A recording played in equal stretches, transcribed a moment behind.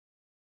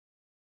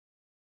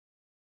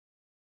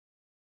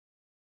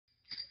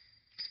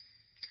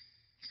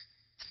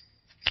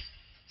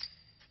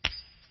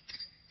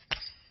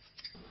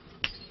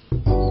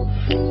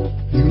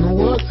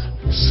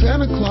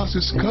Santa Claus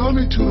is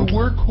coming to the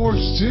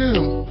workhorse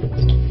gym.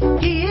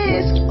 He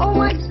is? Oh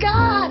my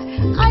God!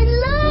 I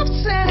love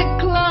Santa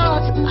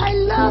Claus! I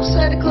love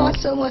Santa Claus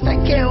so much I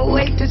can't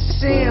wait to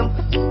see him.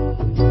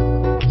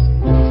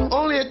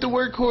 Only at the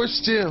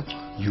workhorse gym.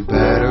 You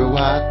better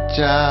watch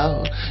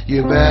out,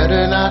 you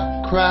better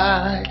not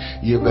cry,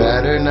 you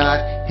better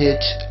not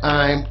hitch,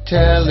 I'm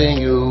telling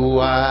you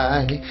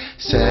why.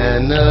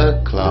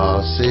 Santa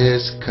Claus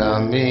is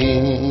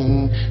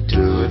coming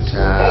to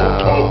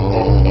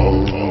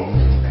town.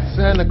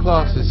 Santa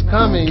Claus is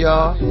coming,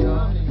 y'all.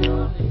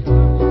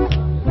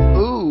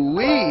 Ooh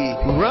wee,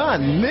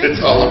 run, nigga.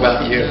 It's all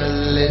about you.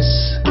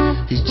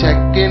 He's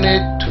checking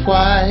it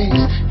twice.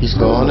 He's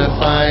gonna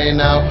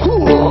find out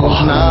who's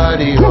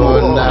naughty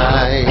or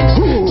nice.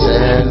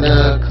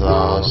 Santa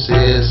Claus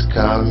is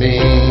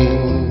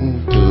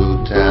coming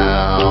to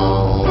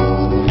town.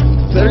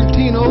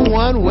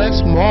 1301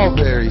 West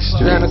Mulberry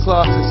Street. Santa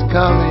Claus is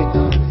coming.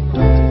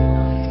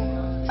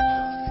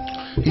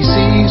 He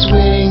sees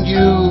when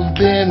you've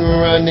been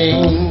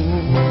running.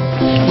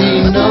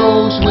 He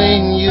knows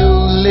when you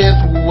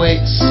lift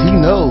weights. He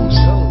knows.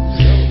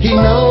 He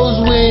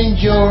knows when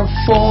your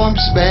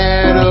form's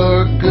bad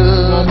or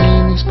good.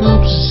 He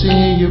scoops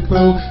in your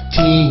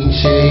protein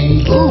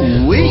shake.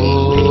 Ooh wee.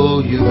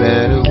 Oh, you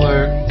better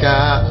work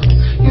out.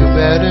 You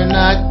better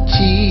not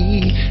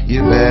cheat.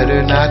 You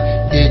better not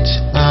itch.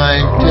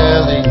 I'm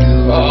telling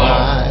you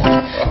why.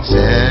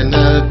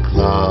 Santa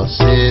Claus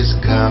is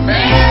coming.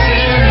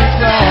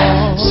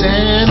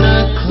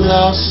 Santa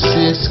Claus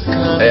is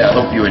coming. Hey, I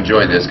hope you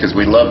enjoy this because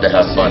we love to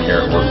have fun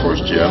here at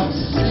Workhorse Gym.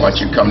 Why don't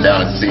you come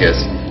down and see us?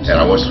 And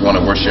I just want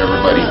to wish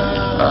everybody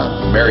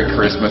Merry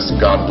Christmas,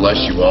 God bless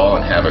you all,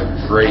 and have a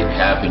great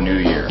Happy New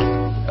Year.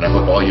 And I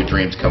hope all your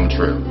dreams come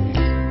true.